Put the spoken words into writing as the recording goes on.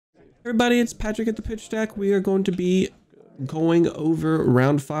Everybody, it's Patrick at the pitch deck. We are going to be going over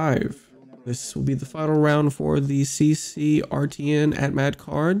round 5. This will be the final round for the CC RTN at Mad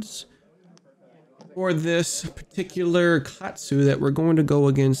Cards. For this particular Katsu that we're going to go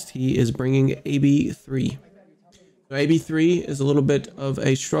against, he is bringing AB3. So AB3 is a little bit of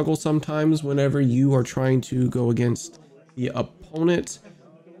a struggle sometimes whenever you are trying to go against the opponent,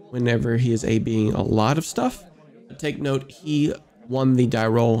 whenever he is ABing a lot of stuff. But take note, he won the die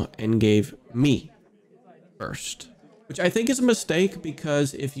roll and gave me first, which I think is a mistake,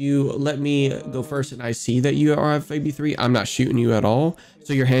 because if you let me go first and I see that you are AB3, I'm not shooting you at all,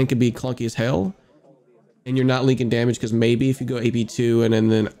 so your hand could be clunky as hell and you're not leaking damage, because maybe if you go AB2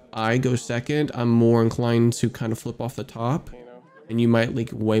 and then I go second, I'm more inclined to kind of flip off the top and you might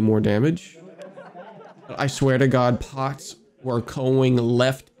leak way more damage. But I swear to God, pots were going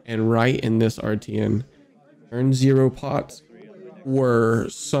left and right in this RTN. Turn 0 pots were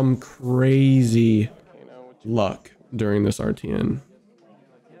some crazy luck during this RTN.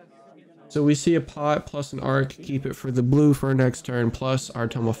 So we see a pot plus an arc, keep it for the blue for our next turn, plus our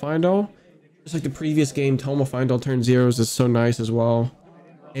Toma Findall. Just like the previous game, Toma Findall turn 0s is so nice as well.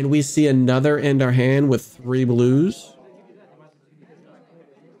 And we see another end our hand with 3 blues.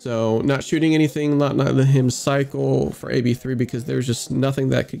 So not shooting anything, not letting him cycle for AB3, because there's just nothing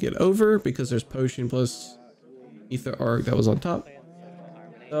that could get over, because there's potion plus ether arc that was on top.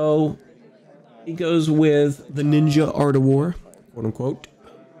 So he goes with the Ninja Art of War, quote unquote.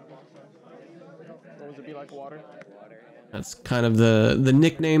 What was it be like, water? That's kind of the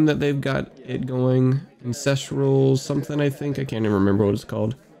nickname that they've got it going. Ancestral something, I think. I can't even remember what it's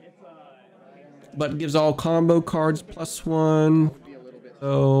called. But gives all combo cards +1.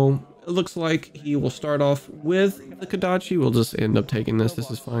 So it looks like he will start off with the Kodachi. We'll just end up taking this.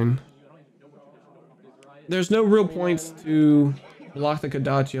 This is fine. There's no real points to block the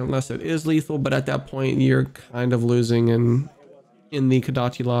Kodachi unless it is lethal, but at that point you're kind of losing in the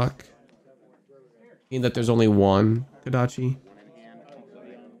Kodachi lock. Meaning that there's only one Kodachi.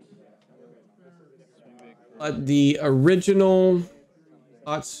 But the original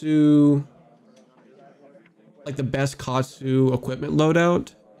Katsu, like the best Katsu equipment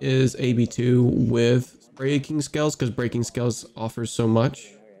loadout, is AB2 with breaking scales, because breaking scales offers so much.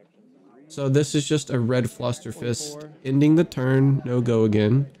 So this is just a red Fluster Fist ending the turn, no go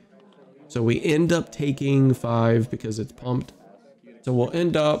again. So we end up taking 5 because it's pumped. So we'll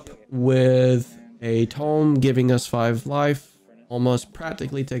end up with a tome giving us 5 life, almost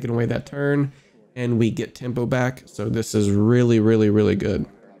practically taking away that turn, and we get tempo back. So this is really, really, really good.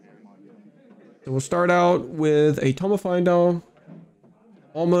 So we'll start out with a Toma Findall,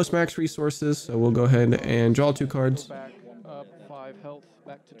 almost max resources. So we'll go ahead and draw 2 cards. Back up 5 health,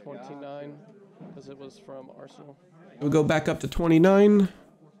 back to 29, because it was from Arsenal. We'll go back up to 29.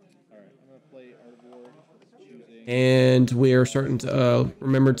 And we are starting to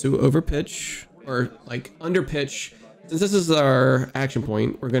remember to overpitch, or like underpitch. Since this is our action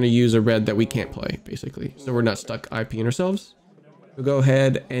point, we're going to use a red that we can't play, basically. So we're not stuck IPing ourselves. We'll go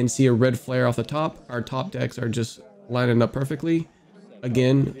ahead and see a red flare off the top. Our top decks are just lining up perfectly.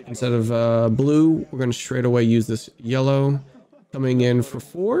 Again, instead of blue, we're going to straight away use this yellow, coming in for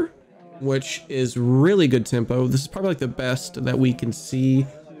 4, which is really good tempo. This is probably like the best that we can see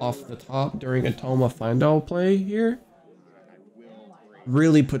off the top during a Toma Findall play here.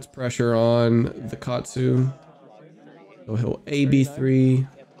 Really puts pressure on the Katsu. So he'll AB3,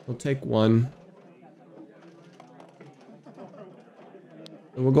 he'll take 1.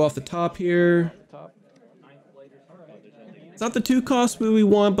 And we'll go off the top here. It's not the 2 cost we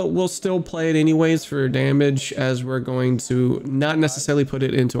want, but we'll still play it anyways for damage, as we're going to not necessarily put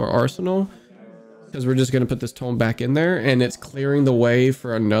it into our arsenal, because we're just going to put this tome back in there, and it's clearing the way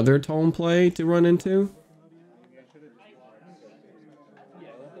for another tome play to run into.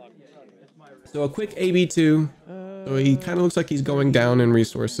 So a quick AB2. So he kind of looks like he's going down in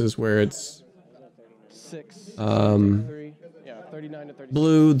resources, where it's 6, 39 to 30.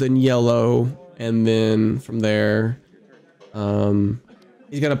 blue, then yellow, and then from there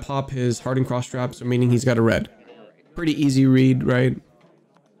he's gonna pop his hardened cross trap, so meaning he's got a red. Pretty easy read, right?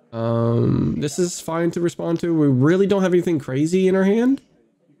 This is fine to respond to. We really don't have anything crazy in our hand.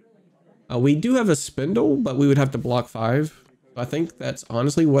 We do have a spindle, but we would have to block 5. I think that's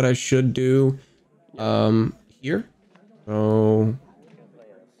honestly what I should do here. So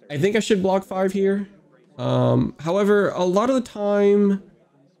I think I should block 5 here. However, a lot of the time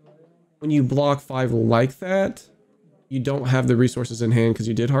when you block 5 like that, you don't have the resources in hand because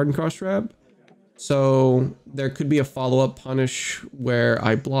you did harden cross trap. So there could be a follow-up punish where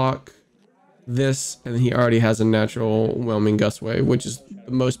I block this, and he already has a natural whelming gustway, which is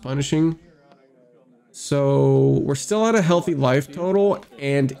the most punishing. So we're still at a healthy life total,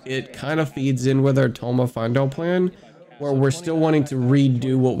 and it kind of feeds in with our Toma Findal plan, where we're still wanting to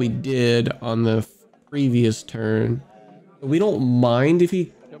redo what we did on the previous turn. We don't mind if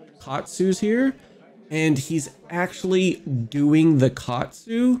he Katsu's here, and he's actually doing the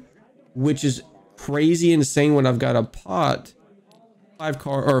Katsu, which is crazy insane when I've got a pot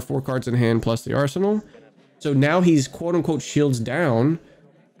 4 cards in hand plus the arsenal. So now he's quote unquote shields down,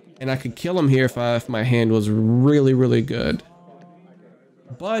 and I could kill him here if my hand was really, really good.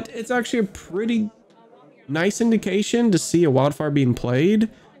 But it's actually a pretty nice indication to see a wildfire being played,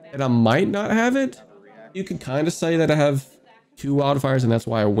 and I might not have it. You could kind of say that I have 2 wildfires, and that's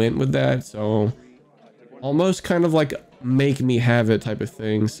why I went with that. So almost kind of like make me have it type of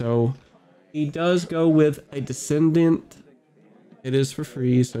thing. So he does go with a Descendant. It is for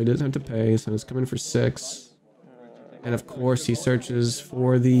free, so he doesn't have to pay. So it's coming for 6. And of course, he searches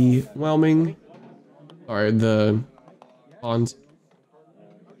for the whelming, or the bonds.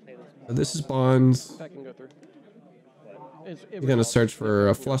 So this is bonds. He's gonna search for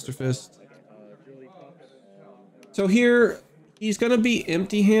a Flusterfist. So here, he's gonna be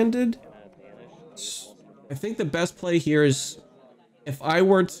empty-handed. I think the best play here is if I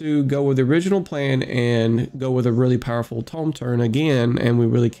were to go with the original plan and go with a really powerful Tome turn again, and we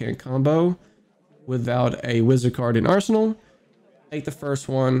really can't combo without a wizard card in arsenal, take the first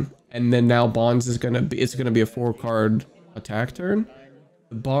one, and then now bonds is gonna be, it's gonna be a 4-card attack turn.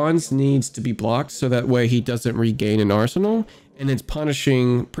 The bonds needs to be blocked so that way he doesn't regain an arsenal, and it's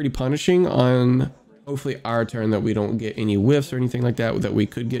pretty punishing on hopefully our turn that we don't get any whiffs or anything like that we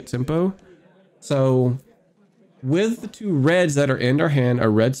could get tempo. So with the 2 reds that are in our hand, a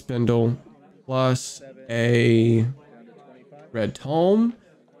red spindle plus a red tome,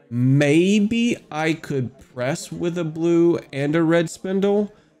 maybe I could press with a blue and a red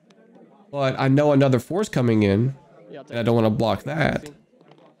spindle, but I know another force coming in, and I don't want to block that.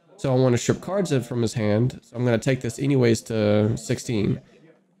 So I want to strip cards from his hand. So I'm going to take this anyways to 16.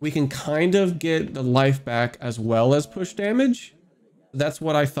 We can kind of get the life back as well as push damage. That's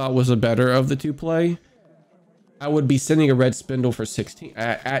what I thought was a better of the 2 play. I would be sending a red spindle for 16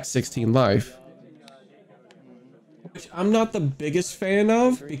 at 16 life, which I'm not the biggest fan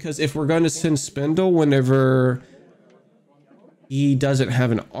of, because if we're going to send spindle whenever he doesn't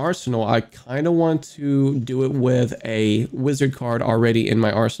have an arsenal, I kind of want to do it with a wizard card already in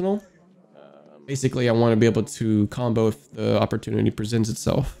my arsenal. Basically, I want to be able to combo if the opportunity presents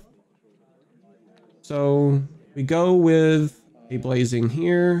itself. So we go with a blazing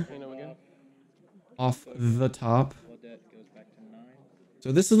here off the top.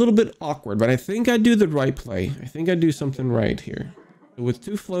 So this is a little bit awkward, but I think I do the right play. I think I do something right here. So with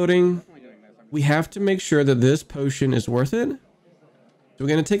 2 floating, we have to make sure that this potion is worth it. So we're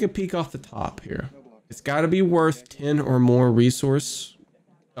going to take a peek off the top here. It's got to be worth 10 or more resource.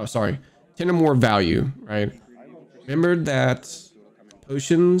 Oh, sorry. 10 or more value, right? Remember that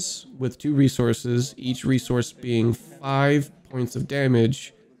potions with 2 resources, each resource being 5 points of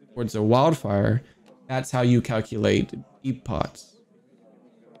damage towards a wildfire. That's how you calculate deep pots.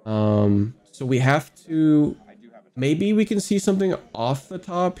 So we have to, maybe we can see something off the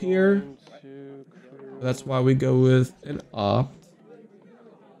top here. That's why we go with an opt.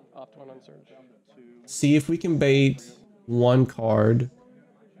 See if we can bait 1 card.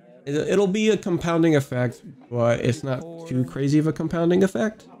 It'll be a compounding effect, but it's not too crazy of a compounding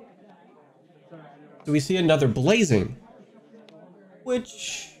effect. So we see another blazing,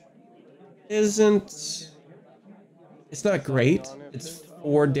 which isn't, it's not great. It's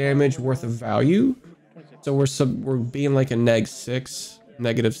 4 damage worth of value. So we're being like a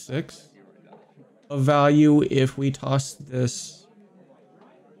negative 6 of value if we toss this,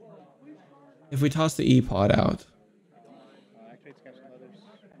 if we toss the E-pod out.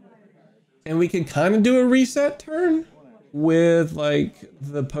 And we can kind of do a reset turn with like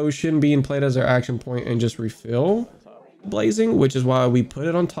the potion being played as our action point and just refill blazing, which is why we put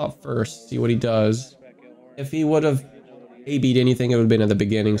it on top first, see what he does. If he would have A-B'd anything, it would have been at the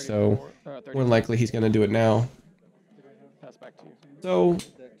beginning, so more than likely he's going to do it now. So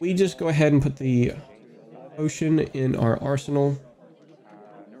we just go ahead and put the potion in our arsenal.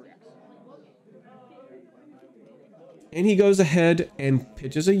 And he goes ahead and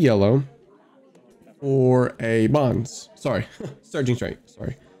pitches a yellow for a bonds. Sorry, surging strike.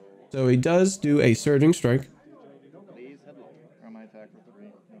 Sorry. So he does do a surging strike.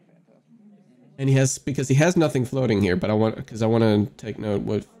 And he has, because he has nothing floating here, but I want to take note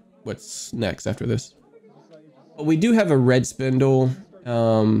what's next after this. But we do have a red spindle.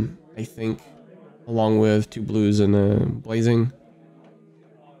 I think along with 2 blues and a blazing.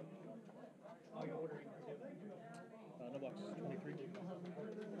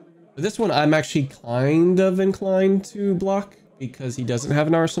 But this one I'm actually kind of inclined to block because he doesn't have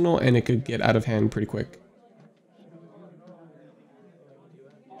an arsenal and it could get out of hand pretty quick.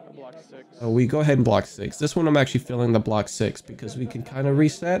 Block 6. So we go ahead and block 6. This one I'm actually feeling the block 6 because we can kind of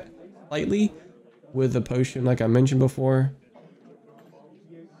reset slightly with the potion like I mentioned before.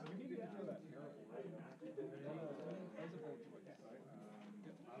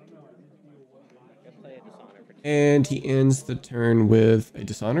 And he ends the turn with a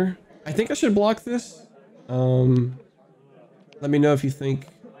dishonor. I think I should block this. Let me know if you think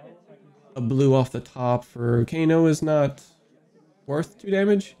a blue off the top for Kano is not worth 2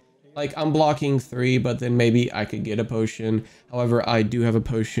 damage. Like, I'm blocking 3, but then maybe I could get a potion. However, I do have a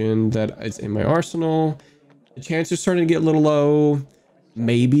potion that is in my arsenal. The chance is starting to get a little low.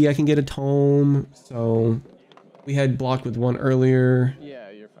 Maybe I can get a tome. So we had blocked with 1 earlier. Yeah,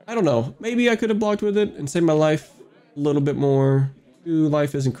 you're fine. I don't know. Maybe I could have blocked with it and saved my life a little bit more. 2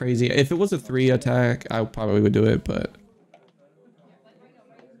 life isn't crazy. If it was a 3 attack, I probably would do it, but...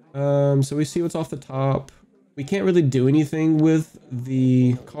 so we see what's off the top. We can't really do anything with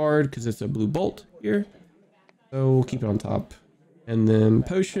the card because it's a blue bolt here. So we'll keep it on top. And then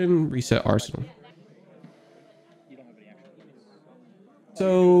potion, reset arsenal.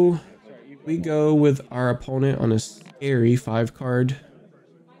 So we go with our opponent on a scary 5 card.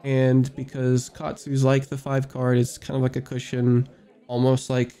 And because Katsu's like the 5 card, it's kind of like a cushion. Almost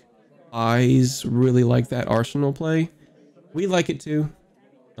like eyes really like that arsenal play. We like it too.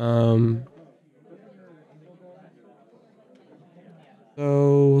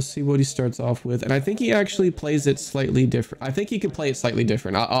 So we'll see what he starts off with. And I think he actually plays it slightly different. I think he could play it slightly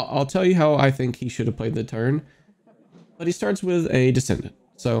different. I'll tell you how I think he should have played the turn. But he starts with a descendant.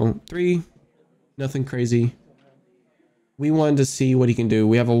 So 3, nothing crazy. We wanted to see what he can do.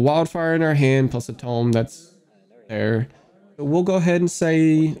 We have a wildfire in our hand plus a tome that's there. So we'll go ahead and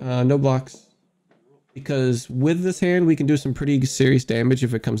say no blocks. Because with this hand, we can do some pretty serious damage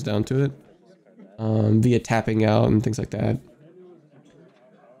if it comes down to it. Via tapping out and things like that.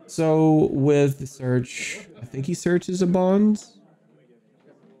 So with the search, I think he searches a bonds.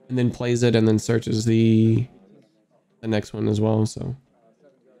 And then plays it and then searches the next one as well, so.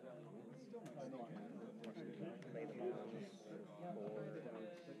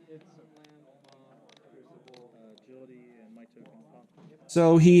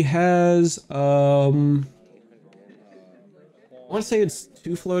 So he has, I want to say it's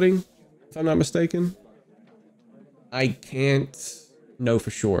 2 floating, if I'm not mistaken. I can't know for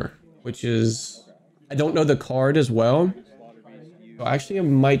sure, which is, I don't know the card as well. So actually, I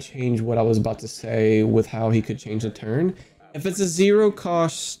might change what I was about to say with how he could change the turn. If it's a 0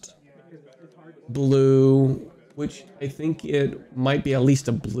 cost blue, which I think it might be at least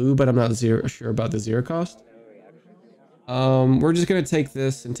a blue, but I'm not sure about the 0 cost. We're just going to take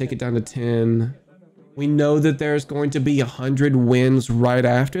this and take it down to 10. We know that there's going to be 100 wins right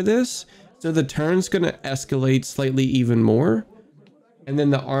after this. So the turn's going to escalate slightly even more. And then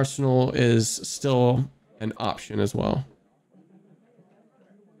the arsenal is still an option as well.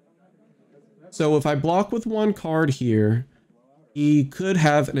 So if I block with 1 card here, he could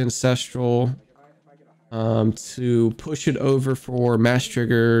have an ancestral to push it over for mass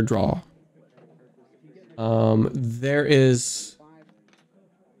trigger draw. There is...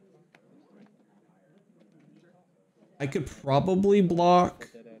 I could probably block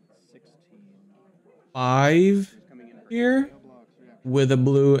 5 here with a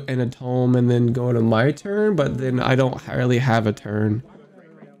blue and a tome and then go to my turn, but then I don't really have a turn.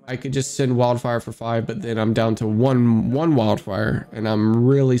 I could just send wildfire for 5, but then I'm down to one wildfire and I'm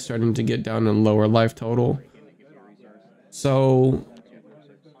really starting to get down in lower life total. So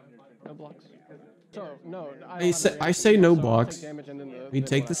No blocks. Sorry, no, I say no blocks. We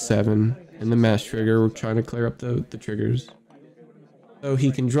take the 7 and the mass trigger. We're trying to clear up the triggers. So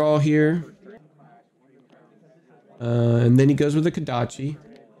he can draw here. And then he goes with the Kadachi.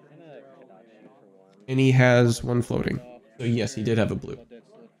 And he has 1 floating. So yes, he did have a blue.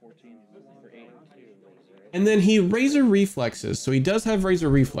 And then he Razor Reflexes. So he does have Razor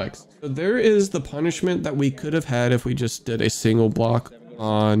Reflex. So there is the punishment that we could have had if we just did a single block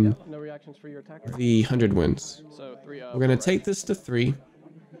on the 100 wins. So we're going to take this to 3.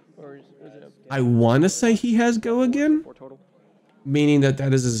 I want to say he has go again. Meaning that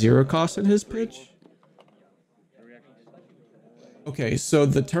is a 0 cost in his pitch. Okay, so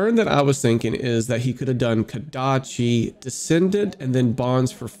the turn that I was thinking is that he could have done Kadachi, Descendant, and then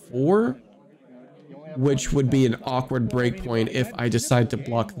Bonds for 4. which would be an awkward breakpoint if I decide to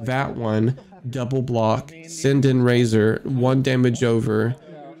block that one, double block, send in Razor, 1 damage over,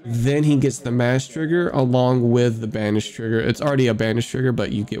 then he gets the mash trigger along with the banish trigger. It's already a banish trigger,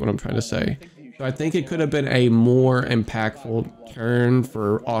 but you get what I'm trying to say. So I think it could have been a more impactful turn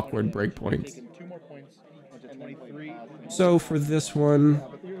for awkward breakpoints. So for this one,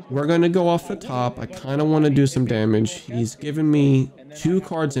 we're going to go off the top. I kind of want to do some damage. He's given me 2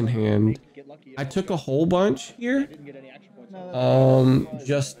 cards in hand. I took a whole bunch here,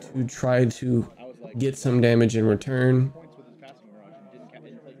 just to try to get some damage in return.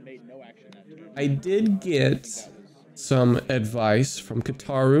 I did get some advice from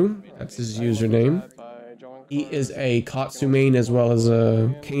Kataru. That's his username. He is a Katsu main as well as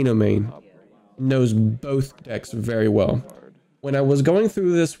a Kano main. Knows both decks very well. When I was going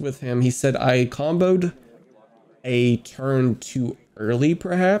through this with him, he said I comboed a turn too early,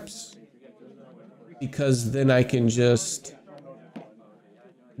 perhaps, because then I can just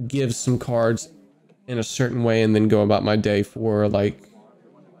give some cards in a certain way and then go about my day for like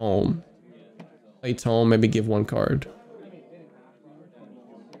home. Play tome, maybe give 1 card.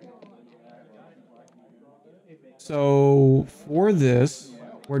 So for this,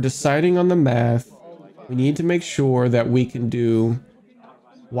 we're deciding on the math. We need to make sure that we can do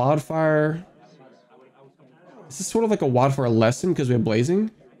Wildfire. This is sort of like a Wildfire lesson because we have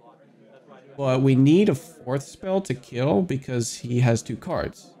Blazing. But we need a 4th spell to kill because he has 2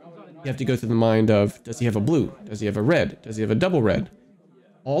 cards. You have to go through the mind of, does he have a blue? Does he have a red? Does he have a double red?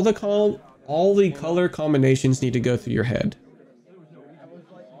 All the color combinations need to go through your head.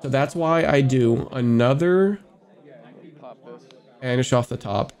 So that's why I do another banish off the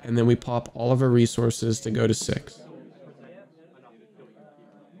top, and then we pop all of our resources to go to 6.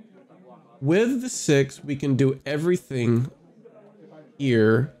 With the 6, we can do everything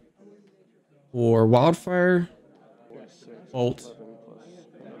here for Wildfire, Bolt.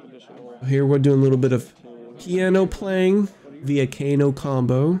 Here we're doing a little bit of piano playing via Kano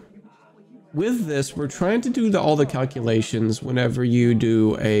combo. With this, we're trying to do all the calculations whenever you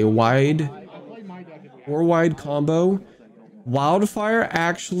do a wide or wide combo. Wildfire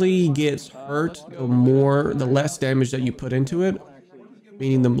actually gets hurt the less damage that you put into it,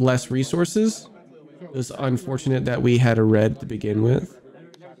 meaning the less resources. It was unfortunate that we had a red to begin with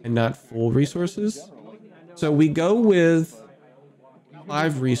and not full resources. So we go with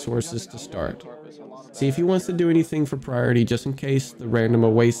 5 resources to start. See if he wants to do anything for priority just in case the random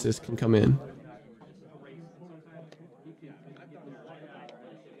Oasis can come in.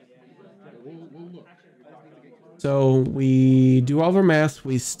 So we do all of our math.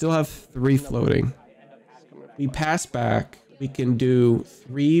 We still have 3 floating. We pass back. We can do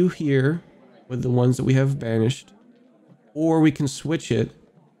 3 here with the ones that we have banished. Or we can switch it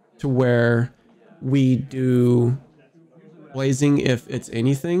to where we do Blazing if it's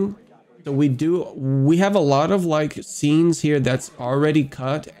anything. So we have a lot of like scenes here that's already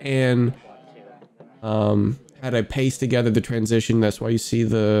cut and how to paste together the transition. That's why you see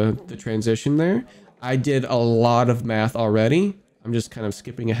the transition there. I did a lot of math already. I'm just kind of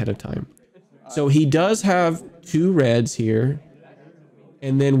skipping ahead of time. So he does have 2 reds here.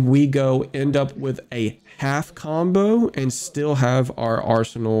 And then we end up with a half combo and still have our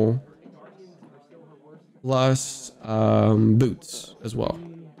arsenal plus boots as well.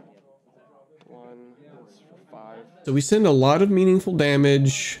 So we send a lot of meaningful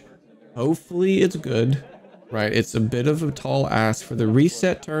damage. Hopefully it's good, right? It's a bit of a tall ask for the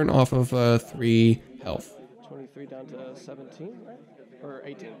reset turn off of 3 health. 23 down to 17, right? Or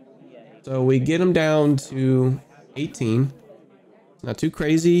 18. So we get him down to 18. It's not too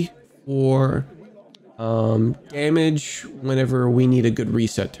crazy for damage whenever we need a good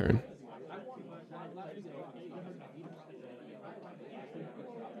reset turn.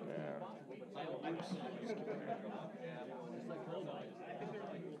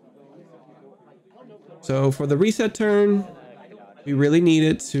 So for the reset turn, we really need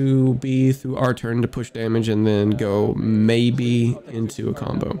it to be through our turn to push damage and then go maybe into a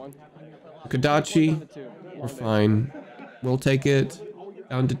combo. Kodachi, we're fine. We'll take it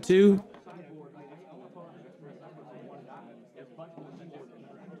down to 2.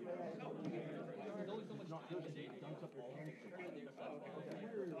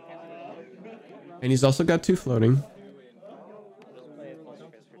 And he's also got 2 floating.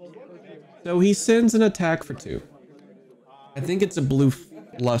 So he sends an attack for 2. I think it's a blue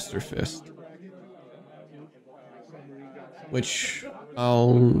Luster Fist, which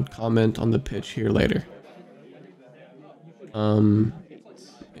I'll comment on the pitch here later. And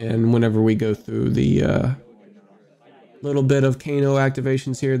whenever we go through the Little bit of kano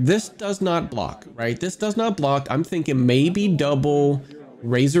activations here. This does not block, right? This does not block. I'm thinking maybe double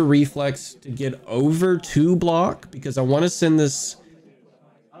razor reflex to get over 2 block, because I want to send this.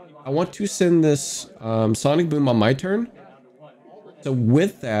 I want to send this sonic boom on my turn. So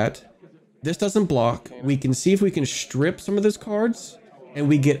with that, this doesn't block. We can see if we can strip some of those cards, and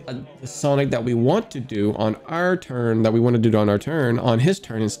we get the sonic that we want to do on our turn, that we want to do on our turn, on his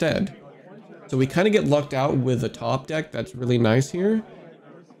turn instead. So we kind of get lucked out with a top deck that's really nice here.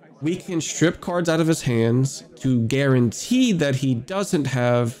 We can strip cards out of his hands to guarantee that he doesn't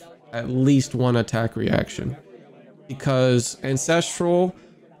have at least 1 attack reaction. Because Ancestral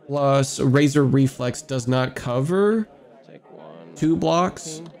plus Razor Reflex does not cover 2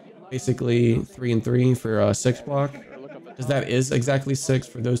 blocks. Basically 3 and 3 for 6 block. Because that is exactly 6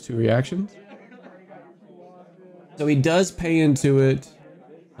 for those 2 reactions. So he does pay into it.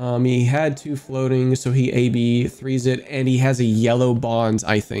 He had 2 floating, so he AB 3s it, and he has a yellow bonds,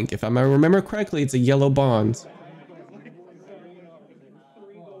 I think. If I remember correctly, it's a yellow bonds.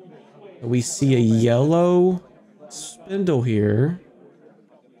 We see a yellow spindle here,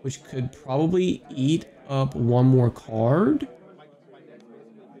 which could probably eat up 1 more card.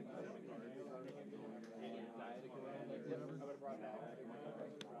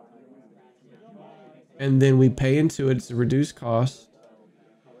 And then we pay into it. It's a reduced cost.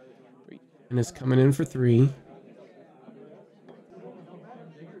 And it's coming in for 3.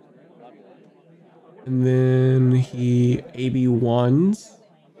 And then he AB1s.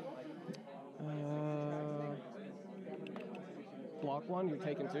 Block 1, you're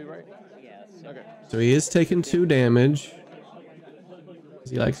taking 2, right? Yes. Okay. So he is taking 2 damage.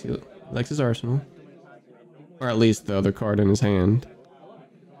 He likes his arsenal. Or at least the other card in his hand.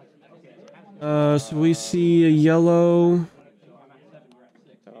 So we see a yellow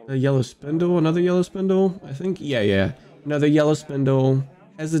spindle, another yellow spindle, I think. Yeah. Another yellow spindle.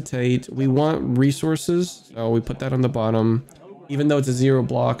 Hesitate. We want resources, so we put that on the bottom. Even though it's a 0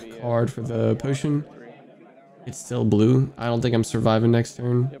 block card for the potion, it's still blue. I don't think I'm surviving next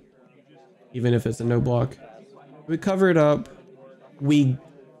turn. Even if it's a no block. We cover it up. We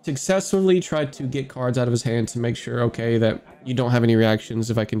successfully tried to get cards out of his hand to make sure, okay, that you don't have any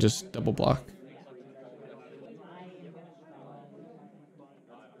reactions if I can just double block.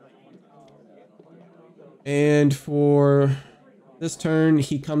 And for this turn,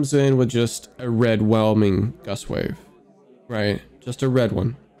 he comes in with just a red whelming gust wave. Right, just a red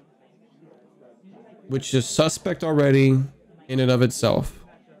one. Which is suspect already in and of itself.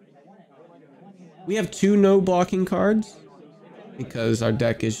 We have 2 no blocking cards, because our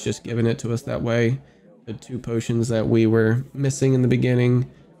deck is just giving it to us that way. The 2 potions that we were missing in the beginning.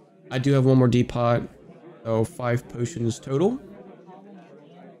 I do have 1 more depot, so 5 potions total.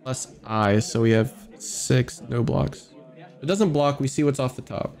 Plus eyes, so we have 6 no blocks. If it doesn't block, we see what's off the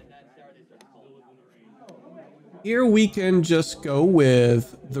top. Here we can just go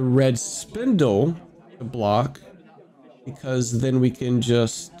with the red spindle to block, because then we can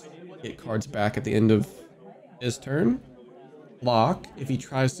just get cards back at the end of his turn. Block if he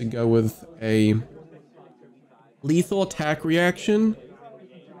tries to go with a lethal attack reaction.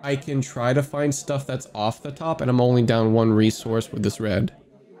 I can try to find stuff that's off the top, and I'm only down 1 resource with this red.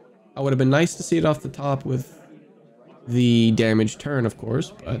 I would have been nice to see it off the top with the damage turn, of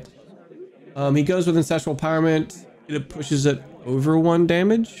course, but he goes with Ancestral Empowerment. It pushes it over 1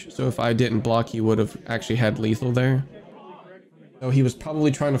 damage, so if I didn't block, he would have actually had lethal there. So he was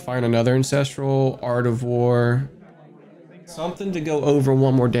probably trying to find another Ancestral, Art of War, something to go over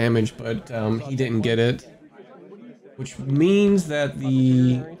 1 more damage, but he didn't get it. Which means that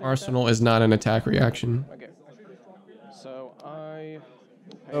the arsenal is not an attack reaction. Okay.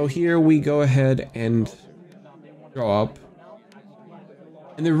 So here we go ahead and draw up.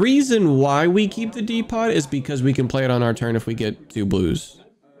 And the reason why we keep the depot is because we can play it on our turn if we get 2 blues.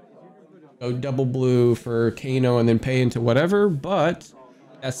 So double blue for Kano and then pay into whatever, but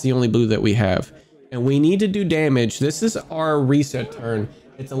that's the only blue that we have. And we need to do damage. This is our reset turn.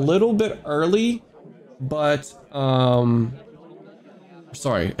 It's a little bit early, but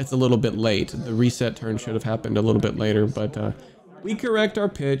sorry, it's a little bit late. The reset turn should have happened a little bit later, but we correct our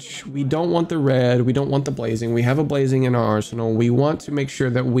pitch. We don't want the red. We don't want the blazing. We have a blazing in our arsenal. We want to make sure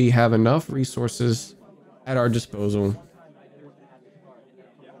that we have enough resources at our disposal.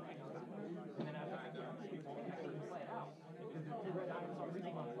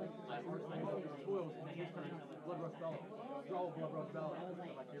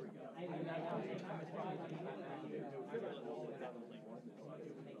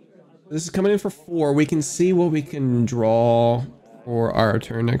 This is coming in for 4. We can see what we can draw for our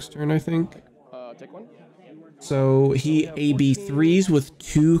turn next turn, I think. Take 1. So he AB3s with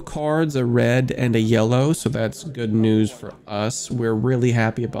 2 cards, a red and a yellow. So that's good news for us. We're really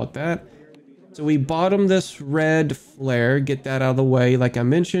happy about that. So we bottom this red flare, get that out of the way. Like I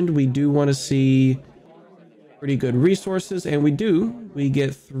mentioned, we do want to see pretty good resources, and we do. We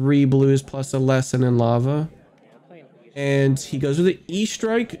get 3 blues plus a lesson in lava. And he goes with the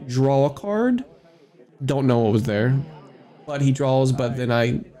E-strike, draw a card. Don't know what was there, but he draws. But then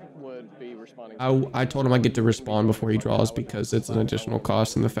I told him I get to respond before he draws because it's an additional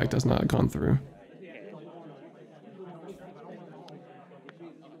cost and the effect has not gone through.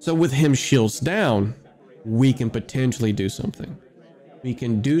 So with him shields down, we can potentially do something. We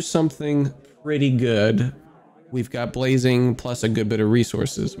can do something pretty good. We've got blazing plus a good bit of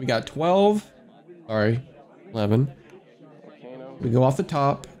resources. We got 11. We go off the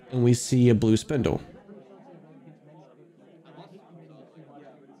top and we see a blue spindle.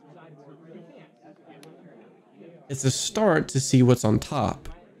 It's a start to see what's on top.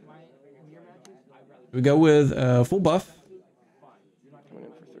 We go with full buff.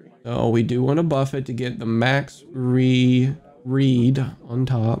 Oh, we do want to buff it to get the max read on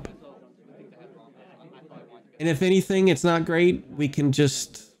top. And if anything, it's not great. We can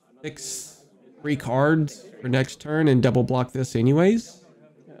just fix 3 cards for next turn and double block this anyways.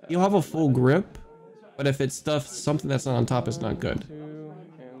 You'll have a full grip, but if it's something that's not on top, it's not good.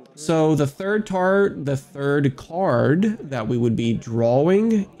 So the third card that we would be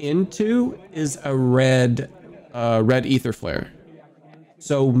drawing into is a red ether flare.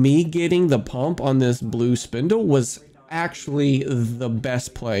 So me getting the pump on this blue spindle was actually the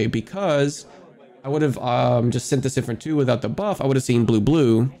best play because I would have just sent this in for 2 without the buff. I would have seen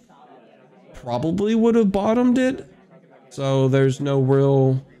blue. Probably would have bottomed it. So there's no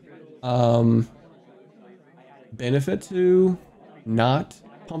real benefit to not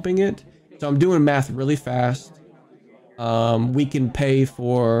pumping it. So I'm doing math really fast. We can pay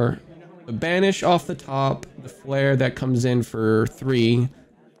for the banish off the top, the flare that comes in for 3,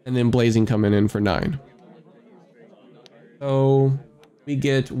 and then blazing coming in for 9. So we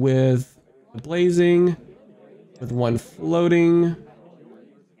get with the blazing, with 1 floating,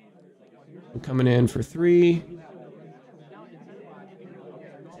 coming in for 3,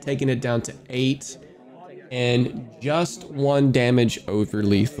 taking it down to 8, and just 1 damage over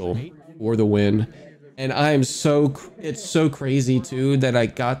lethal for the win. And it's so crazy too that I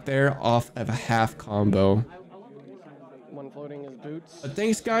got there off of a half combo. 1 floating is boots. But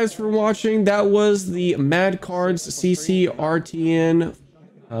thanks guys for watching. That was the Mad Cards CC RTN.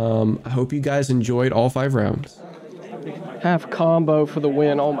 I hope you guys enjoyed all 5 rounds. Half combo for the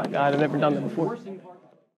win. Oh my god, I've never done that before.